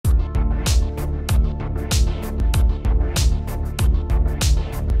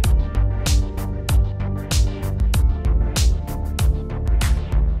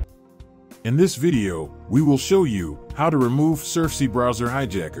In this video, we will show you how to remove SURFSEE browser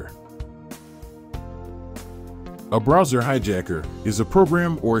hijacker. A browser hijacker is a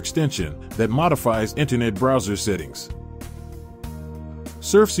program or extension that modifies internet browser settings.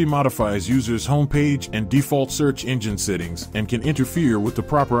 SURFSEE modifies users' homepage and default search engine settings and can interfere with the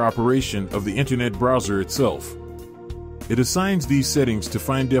proper operation of the internet browser itself. It assigns these settings to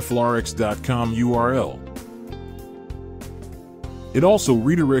findeflarx.com URL. It also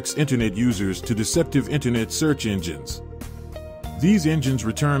redirects internet users to deceptive internet search engines. These engines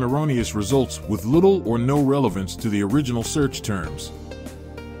return erroneous results with little or no relevance to the original search terms.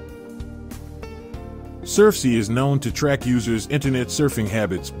 SURFSEE is known to track users' internet surfing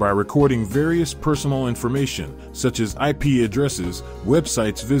habits by recording various personal information such as IP addresses,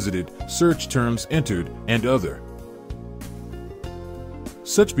 websites visited, search terms entered, and other.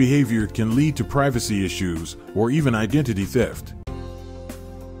 Such behavior can lead to privacy issues or even identity theft.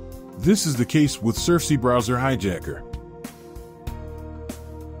 This is the case with SURFSEE browser hijacker.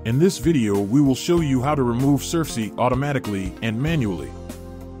 In this video, we will show you how to remove SURFSEE automatically and manually.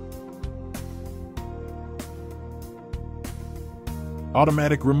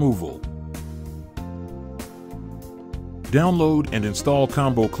 Automatic removal. Download and install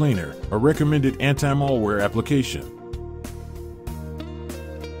Combo Cleaner, a recommended anti-malware application.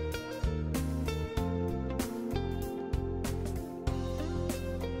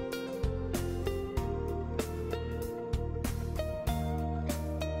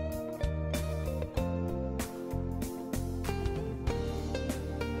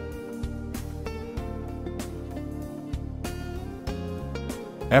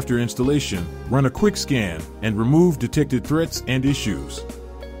 After installation, run a quick scan and remove detected threats and issues.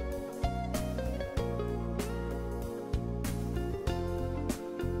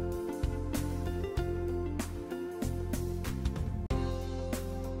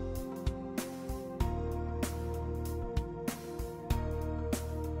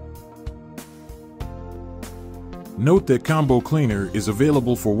 Note that Combo Cleaner is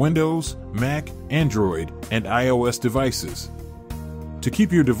available for Windows, Mac, Android, and iOS devices. To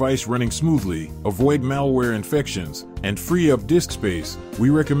keep your device running smoothly, avoid malware infections, and free up disk space, we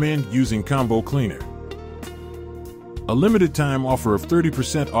recommend using Combo Cleaner. A limited time offer of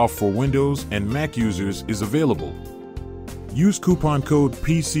 30% off for Windows and Mac users is available. Use coupon code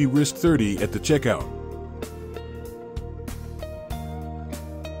PCRISK30 at the checkout.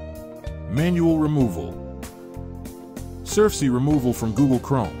 Manual removal. SURFSEE removal from Google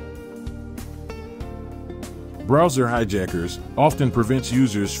Chrome. Browser hijackers often prevents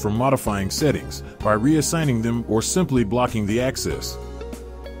users from modifying settings by reassigning them or simply blocking the access.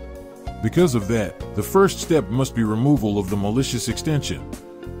 Because of that, the first step must be removal of the malicious extension.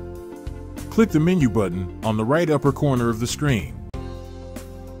 Click the menu button on the right upper corner of the screen.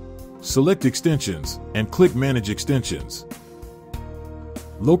 Select Extensions and click Manage Extensions.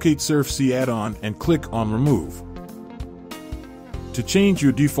 Locate SURFSEE add-on and click on Remove. To change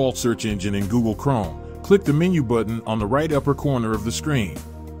your default search engine in Google Chrome, click the menu button on the right upper corner of the screen.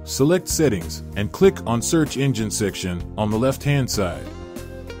 Select Settings and click on Search Engine section on the left-hand side.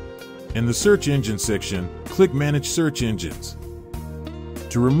 In the Search Engine section, click Manage Search Engines.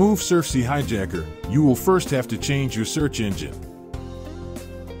 To remove SURFSEE hijacker, you will first have to change your search engine.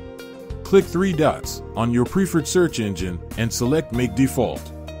 Click three dots on your preferred search engine and select Make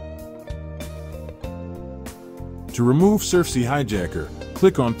Default. To remove SURFSEE hijacker,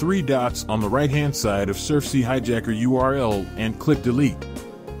 click on three dots on the right-hand side of SURFSEE hijacker URL and click Delete.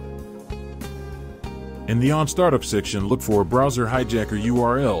 In the On Startup section, look for a browser hijacker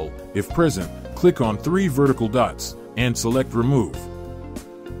URL. If present, click on three vertical dots and select Remove.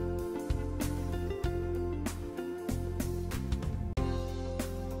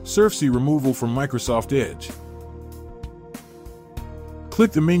 SURFSEE removal from Microsoft Edge.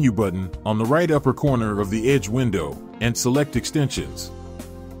 Click the menu button on the right upper corner of the Edge window and select Extensions.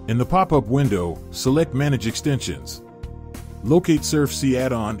 In the pop-up window, select Manage Extensions. Locate SURFSEE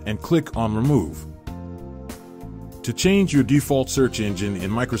add-on and click on Remove. To change your default search engine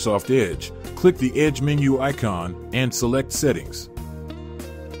in Microsoft Edge, click the Edge menu icon and select Settings.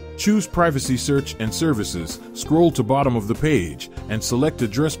 Choose Privacy Search and Services, scroll to bottom of the page, and select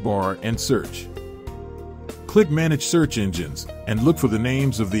Address Bar and Search. Click Manage Search Engines and look for the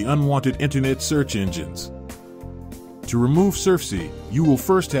names of the unwanted internet search engines. To remove SURFSEE, you will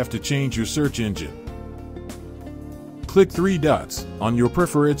first have to change your search engine. Click three dots on your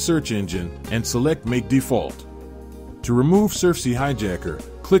preferred search engine and select Make Default. To remove SURFSEE hijacker,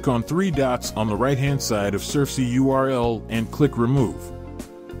 click on three dots on the right-hand side of SURFSEE URL and click Remove.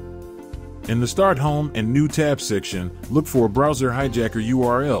 In the Start Home and New Tab section, look for Browser Hijacker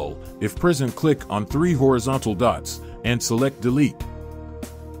URL. If present, click on 3 horizontal dots and select Delete.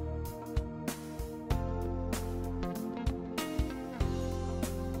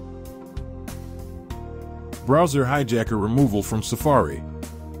 Browser Hijacker removal from Safari.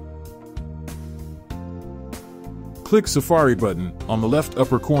 Click Safari button on the left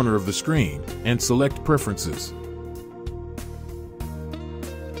upper corner of the screen and select Preferences.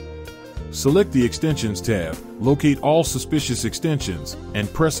 Select the Extensions tab, locate all suspicious extensions,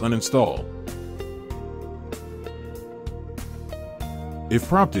 and press Uninstall. If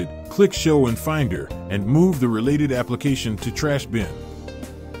prompted, click Show in Finder and move the related application to Trash Bin.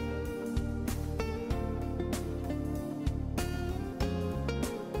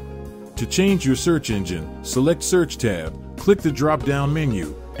 To change your search engine, select Search tab, click the drop-down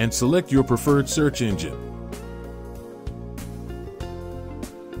menu, and select your preferred search engine.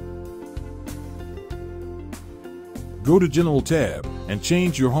 Go to General tab and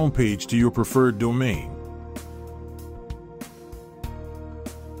change your homepage to your preferred domain.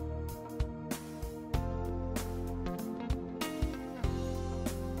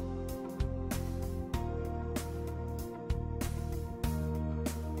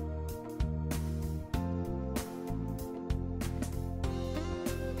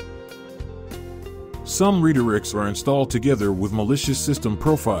 Some redirects are installed together with malicious system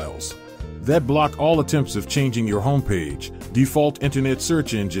profiles that block all attempts of changing your homepage, default internet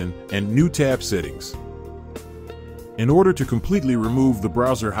search engine, and new tab settings. In order to completely remove the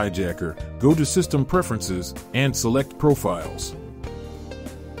browser hijacker, go to System Preferences and select Profiles.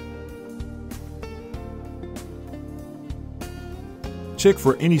 Check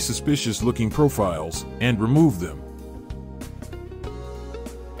for any suspicious-looking profiles and remove them.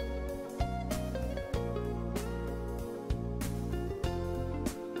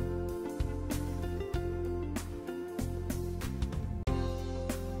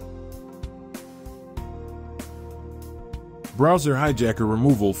 Browser Hijacker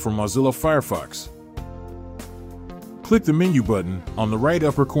removal from Mozilla Firefox. Click the menu button on the right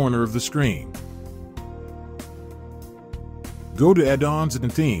upper corner of the screen. Go to Add-ons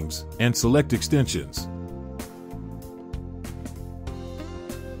and Themes and select Extensions.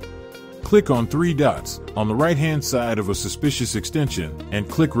 Click on 3 dots on the right-hand side of a suspicious extension and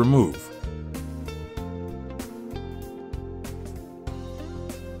click Remove.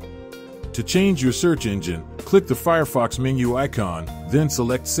 To change your search engine, click the Firefox menu icon, then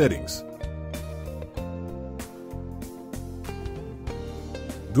select Settings.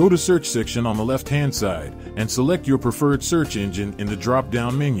 Go to Search section on the left-hand side and select your preferred search engine in the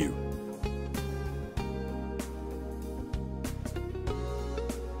drop-down menu.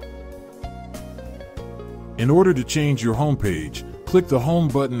 In order to change your homepage, click the Home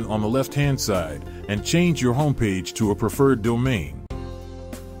button on the left-hand side and change your homepage to a preferred domain.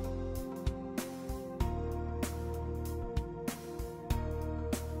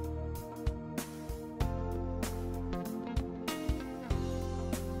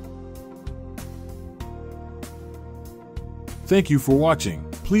 Thank you for watching.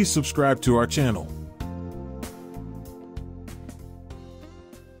 Please subscribe to our channel.